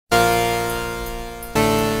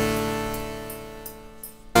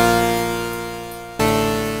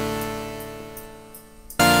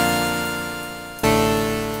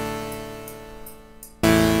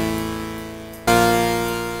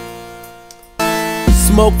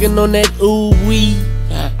smoking on that ooh wee.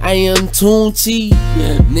 I am Litunechi,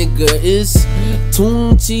 nigga, it's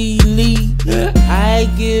Litunechi. I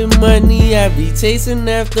get money, I be chasing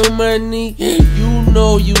after money. You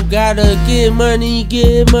know you gotta get money,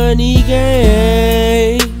 gang.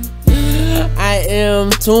 I am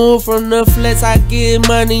tuned from the flats, I get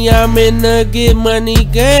money, I'm in the get money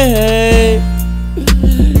gang.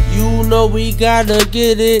 You know we gotta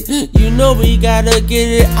get it, you know we gotta get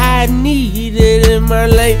it. I need it in my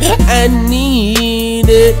life, I need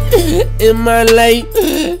it in my life.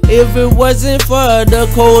 If it wasn't for the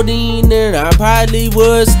codeine, then I probably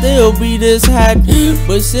would still be this hot.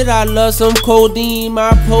 But shit, I love some codeine,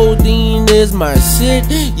 my codeine is my shit.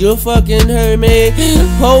 You fucking heard me,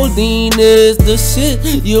 codeine is the shit.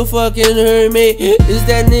 You fucking heard me, it's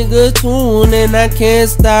that nigga tune, and I can't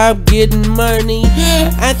stop getting money.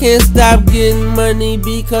 I can't stop getting money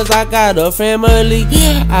because I got a family.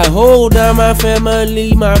 I hold down my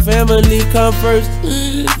family come first.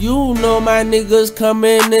 You know my niggas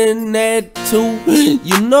coming in that too.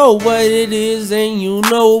 You know what it is and you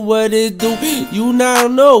know what it do. You now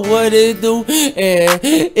know what it do. And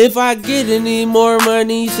if I get any more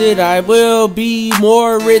money, shit, I will be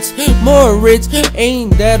more rich, more rich.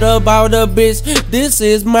 Ain't that about a bitch? This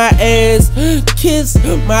is my ass, kiss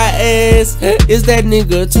my ass. Is that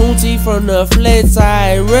nigga Litunechi from the flat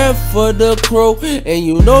side, rep for the crow. And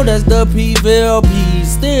you know that's the P-ville, P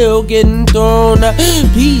still getting thrown up,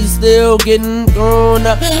 P still getting thrown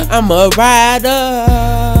up. I'm a rider,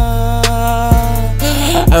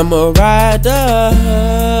 I'm a rider,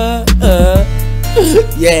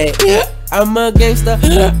 yeah. I'm a gangster,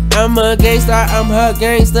 I'm a gangster, I'm her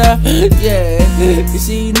gangster, yeah.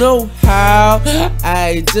 She know how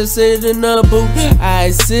I just sit in the booth,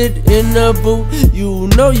 I sit in the booth. You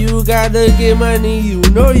know you gotta get money, you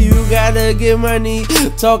know you gotta get money.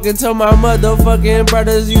 Talking to my motherfucking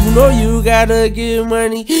brothers, you know you gotta get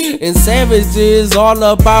money. And Savage is all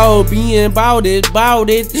about being bout it,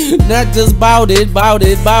 not just bout it.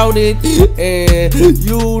 And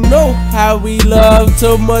you know how we love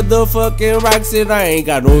to motherfucking rock shit. I ain't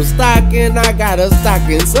got no stocking, I got a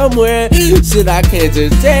stocking somewhere. Shit, I can't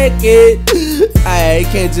just take it, I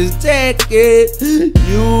can't just take it.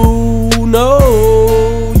 You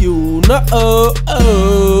know, you know,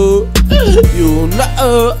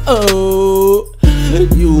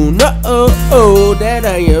 you know that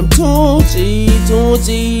I am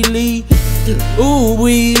Litunechi Lee. Ooh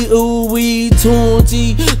wee,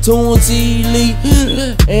 Litunechi Lee.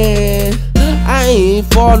 And I ain't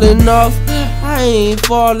falling off, I ain't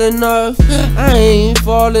falling off, I ain't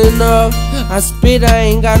falling off. I spit, I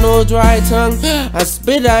ain't got no dry tongue. I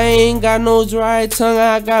spit, I ain't got no dry tongue.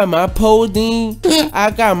 I got my podine,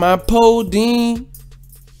 I got my podine.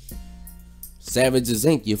 Savages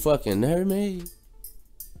Inc., you fucking heard me?